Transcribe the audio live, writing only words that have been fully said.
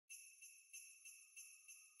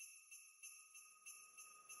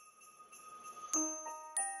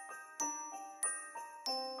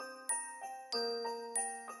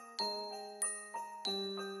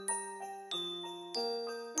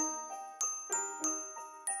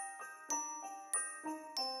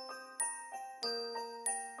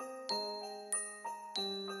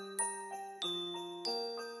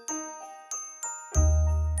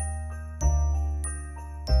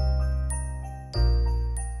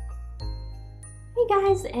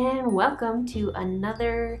guys, and welcome to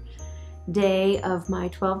another day of my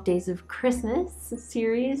 12 Days of Christmas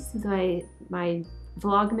series, my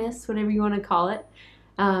Vlogmas, whatever you want to call it.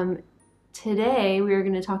 Today we are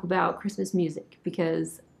going to talk about Christmas music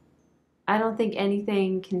because I don't think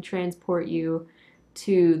anything can transport you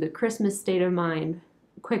to the Christmas state of mind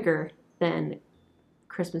quicker than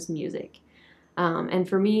Christmas music. And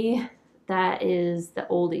for me, that is the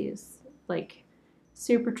oldies, like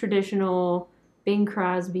super traditional, Bing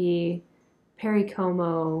Crosby, Perry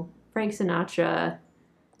Como, Frank Sinatra,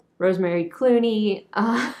 Rosemary Clooney,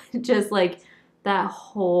 just like that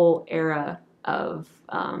whole era of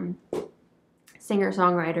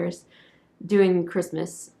singer-songwriters doing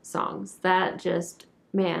Christmas songs. That just,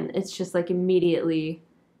 man, it's just like immediately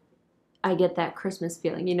I get that Christmas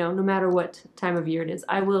feeling, you know, no matter what time of year it is.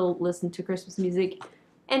 I will listen to Christmas music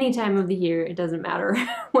any time of the year. It doesn't matter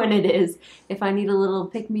when it is. If I need a little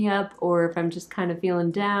pick-me-up, or if I'm just kind of feeling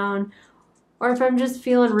down, or if I'm just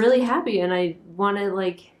feeling really happy and I want to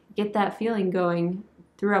like get that feeling going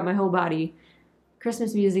throughout my whole body,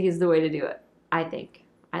 Christmas music is the way to do it, I think.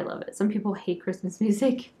 I love it. Some people hate Christmas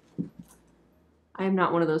music. I am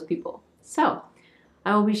not one of those people. So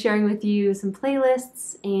I will be sharing with you some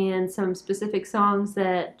playlists and some specific songs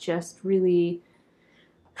that just really,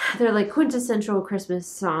 they're like quintessential Christmas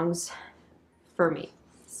songs for me.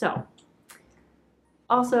 So,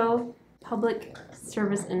 also, public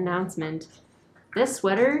service announcement. This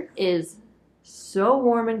sweater is so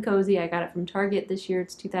warm and cozy. I got it from Target this year.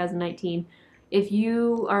 It's 2019. If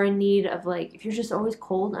you are in need of like, if you're just always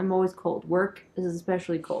cold, I'm always cold. Work is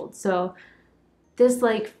especially cold. So this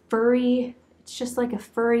like furry, it's just like a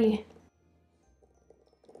faux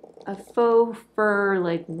fur,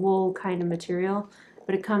 like wool kind of material,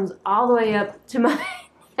 but it comes all the way up to my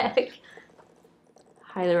neck.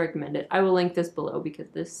 Highly recommend it. I will link this below because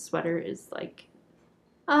this sweater is like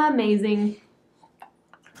amazing.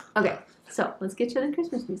 Okay, so let's get to the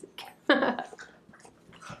Christmas music. I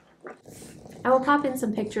will pop in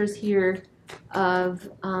some pictures here of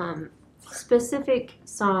specific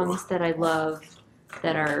songs that I love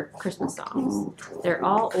that are Christmas songs. They're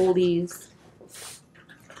all oldies.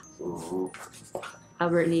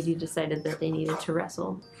 Albert and Edie decided that they needed to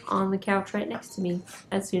wrestle on the couch right next to me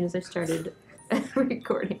as soon as I started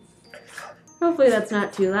recording. Hopefully that's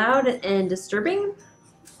not too loud and disturbing.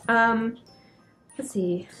 Let's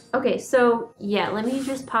see. Okay, so yeah, let me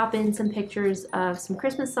just pop in some pictures of some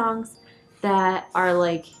Christmas songs that are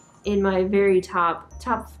like in my very top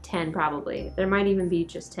 10 probably. There might even be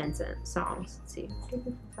just 10 songs. Let's see.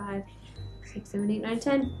 5, 6, 7, 8, 9,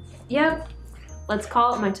 10. Yep. Let's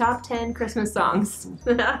call it my top 10 Christmas songs.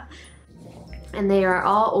 And they are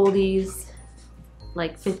all oldies,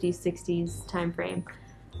 like 50s, 60s time frame.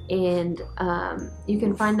 And you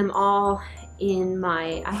can find them all in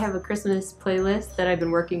I have a Christmas playlist that I've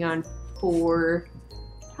been working on for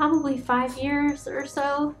probably 5 years or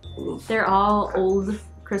so. They're all old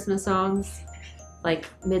Christmas songs, like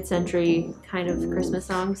mid-century kind of Christmas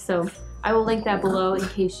songs. So I will link that below in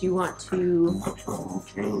case you want to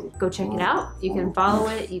go check it out. You can follow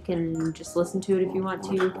it. You can just listen to it if you want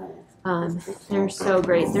to. They're so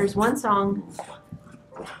great. There's one song.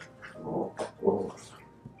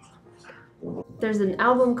 There's an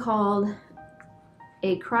album called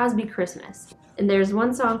A Crosby Christmas. And there's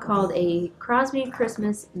one song called A Crosby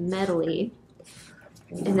Christmas Medley.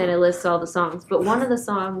 And then it lists all the songs. But one of the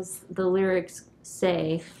songs, the lyrics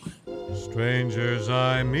say, strangers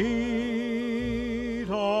I meet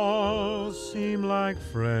all seem like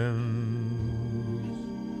friends,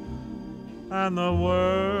 and the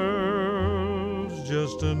world's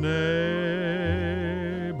just a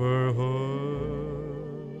neighborhood.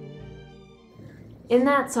 In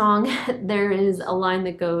that song, there is a line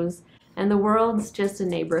that goes, and the world's just a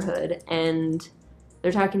neighborhood. And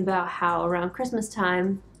they're talking about how around Christmas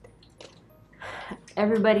time,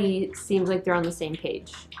 everybody seems like they're on the same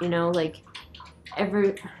page, you know, like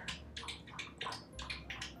everyone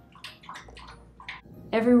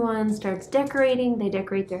starts decorating. They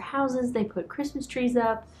decorate their houses, they put Christmas trees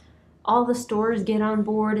up, all the stores get on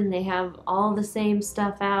board and they have all the same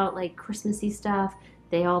stuff out, like Christmassy stuff.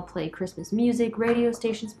 They all play Christmas music, radio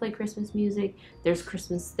stations play Christmas music, there's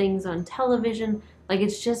Christmas things on television. Like,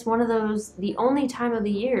 it's just one of those, the only time of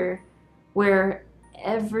the year where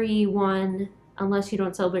everyone, unless you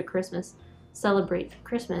don't celebrate Christmas,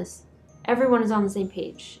 everyone is on the same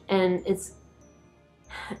page. And it's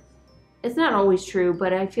not always true,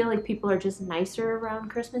 but I feel like people are just nicer around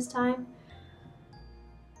Christmas time.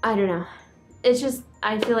 I don't know. It's just,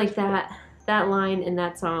 I feel like that line in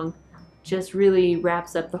that song just really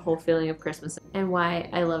wraps up the whole feeling of Christmas and why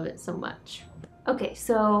I love it so much. Okay,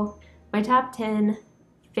 so my top 10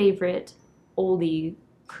 favorite oldie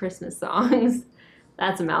Christmas songs.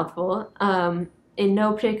 That's a mouthful. In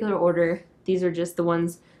no particular order, these are just the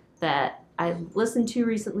ones that I listened to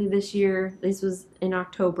recently this year. This was in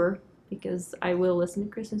October because I will listen to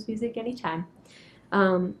Christmas music anytime.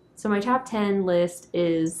 So my top 10 list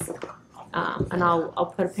is, and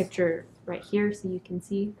I'll put a picture right here so you can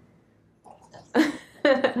see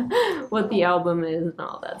what the album is and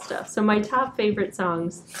all that stuff. So my top favorite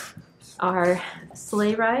songs are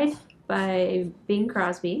Sleigh Ride by Bing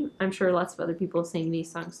Crosby. I'm sure lots of other people sing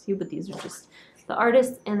these songs too, but these are just the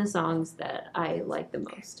artists and the songs that I like the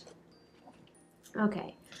most.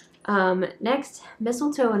 Okay. Next,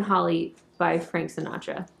 Mistletoe and Holly by Frank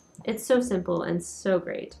Sinatra. It's so simple and so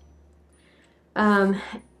great.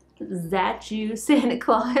 That You, Santa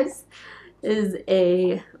Claus is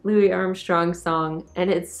a Louis Armstrong song,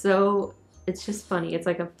 and it's just funny. It's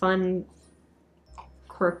like a fun,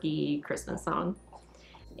 quirky Christmas song.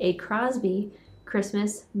 A Crosby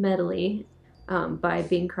Christmas Medley by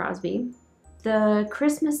Bing Crosby. The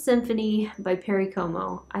Christmas Symphony by Perry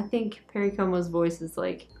Como. I think Perry Como's voice is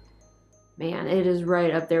like, man, it is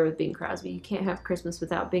right up there with Bing Crosby. You can't have Christmas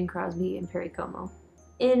without Bing Crosby and Perry Como,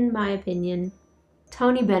 in my opinion.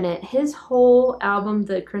 Tony Bennett, his whole album,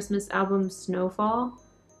 the Christmas album Snowfall,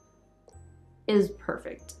 is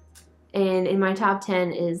perfect. And in my top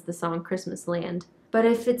 10 is the song Christmas Land. But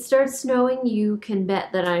if it starts snowing, you can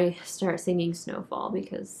bet that I start singing Snowfall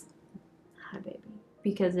because, hi baby,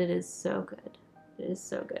 because it is so good. It is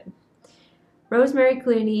so good. Rosemary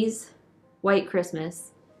Clooney's White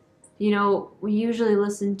Christmas. You know, we usually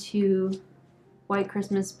listen to White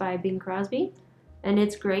Christmas by Bing Crosby, and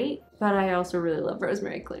it's great, but I also really love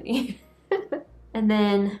Rosemary Clooney. And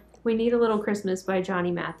then We Need a Little Christmas by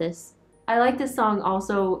Johnny Mathis. I like this song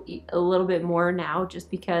also a little bit more now just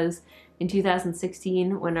because in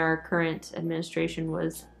 2016, when our current administration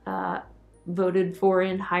was voted for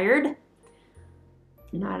and hired,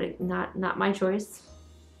 not my choice,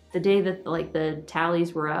 the day that like the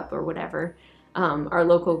tallies were up or whatever, our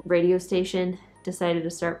local radio station decided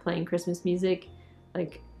to start playing Christmas music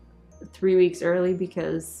like 3 weeks early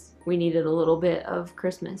because we needed a little bit of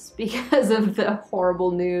Christmas because of the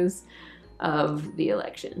horrible news of the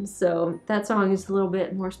election. So that song is a little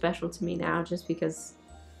bit more special to me now just because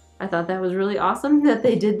I thought that was really awesome that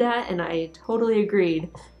they did that, and I totally agreed.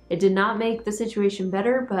 It did not make the situation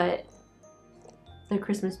better, but the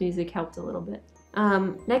Christmas music helped a little bit.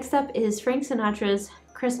 Next up is Frank Sinatra's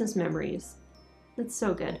Christmas Memories. It's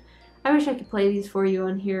so good. I wish I could play these for you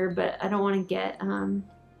on here, but I don't want to get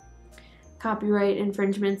copyright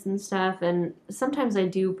infringements and stuff, and sometimes I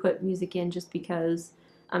do put music in just because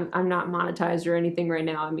I'm not monetized or anything right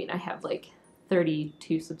now. I mean, I have like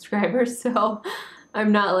 32 subscribers, so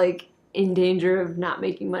I'm not like in danger of not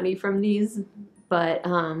making money from these, but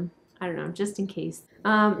I don't know, just in case.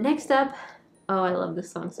 Next up, oh, I love this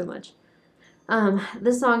song so much.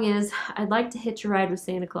 This song is I'd Like to Hitch a Ride with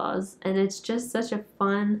Santa Claus, and it's just such a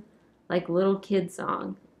fun, like, little kid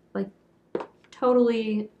song. Like,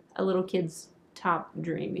 totally a little kid's top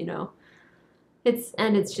dream, you know?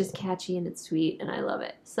 It's just catchy and it's sweet, and I love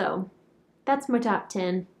it. So, that's my top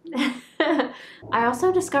 10. I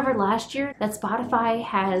also discovered last year that Spotify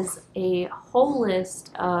has a whole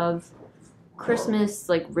list of Christmas,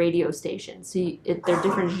 like, radio stations. So they're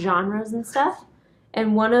different genres and stuff.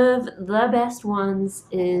 And one of the best ones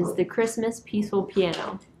is the Christmas Peaceful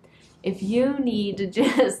Piano. If you need to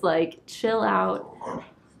just like chill out,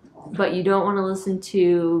 but you don't want to listen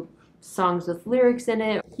to songs with lyrics in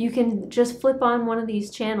it, you can just flip on one of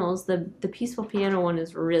these channels. The Peaceful Piano one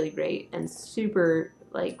is really great and super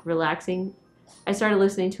like relaxing. I started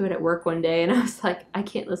listening to it at work one day and I was like, I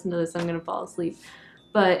can't listen to this, I'm gonna fall asleep.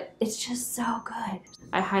 But it's just so good.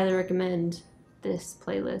 I highly recommend this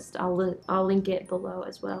playlist. I'll link it below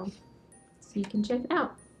as well so you can check it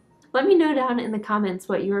out. Let me know down in the comments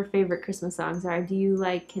what your favorite Christmas songs are. Do you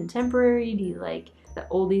like contemporary? Do you like the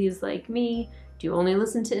oldies like me? Do you only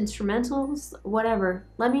listen to instrumentals? Whatever.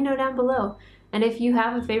 Let me know down below. And if you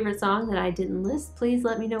have a favorite song that I didn't list, please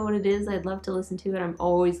let me know what it is. I'd love to listen to it. I'm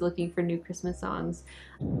always looking for new Christmas songs.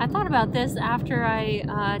 I thought about this after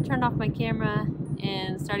I turned off my camera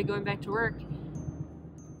and started going back to work.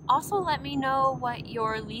 Also, let me know what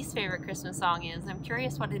your least favorite Christmas song is. I'm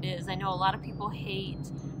curious what it is. I know a lot of people hate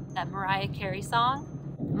that Mariah Carey song.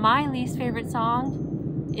 My least favorite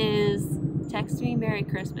song is Text Me Merry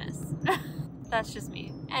Christmas. That's just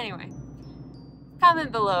me. Anyway,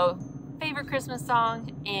 comment below favorite Christmas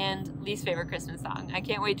song and least favorite Christmas song. I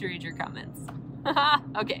can't wait to read your comments.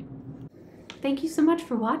 Okay. Thank you so much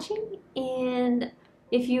for watching, and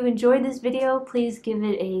If you enjoyed this video, please give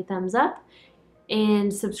it a thumbs up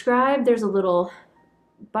and subscribe. There's a little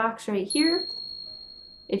box right here.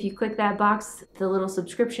 If you click that box, the little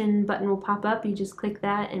subscription button will pop up. You just click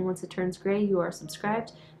that, and once it turns gray, you are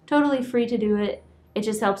subscribed. Totally free to do it. It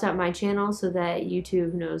just helps out my channel so that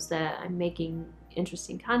YouTube knows that I'm making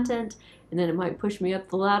interesting content, and then it might push me up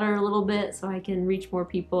the ladder a little bit so I can reach more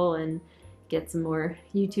people and get some more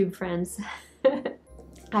YouTube friends.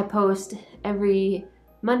 I post every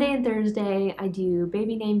Monday and Thursday. I do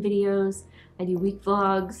baby name videos. I do week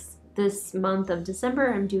vlogs. This month of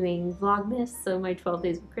December, I'm doing Vlogmas, so my 12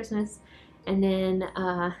 days of Christmas. And then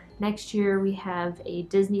next year we have a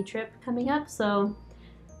Disney trip coming up, so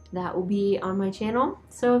that will be on my channel.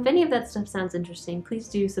 So if any of that stuff sounds interesting, please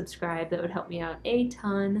do subscribe. That would help me out a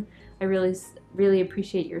ton. I really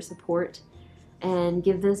appreciate your support. And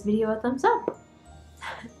give this video a thumbs up.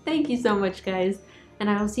 Thank you so much, guys. And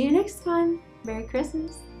I will see you next time. Merry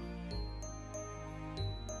Christmas.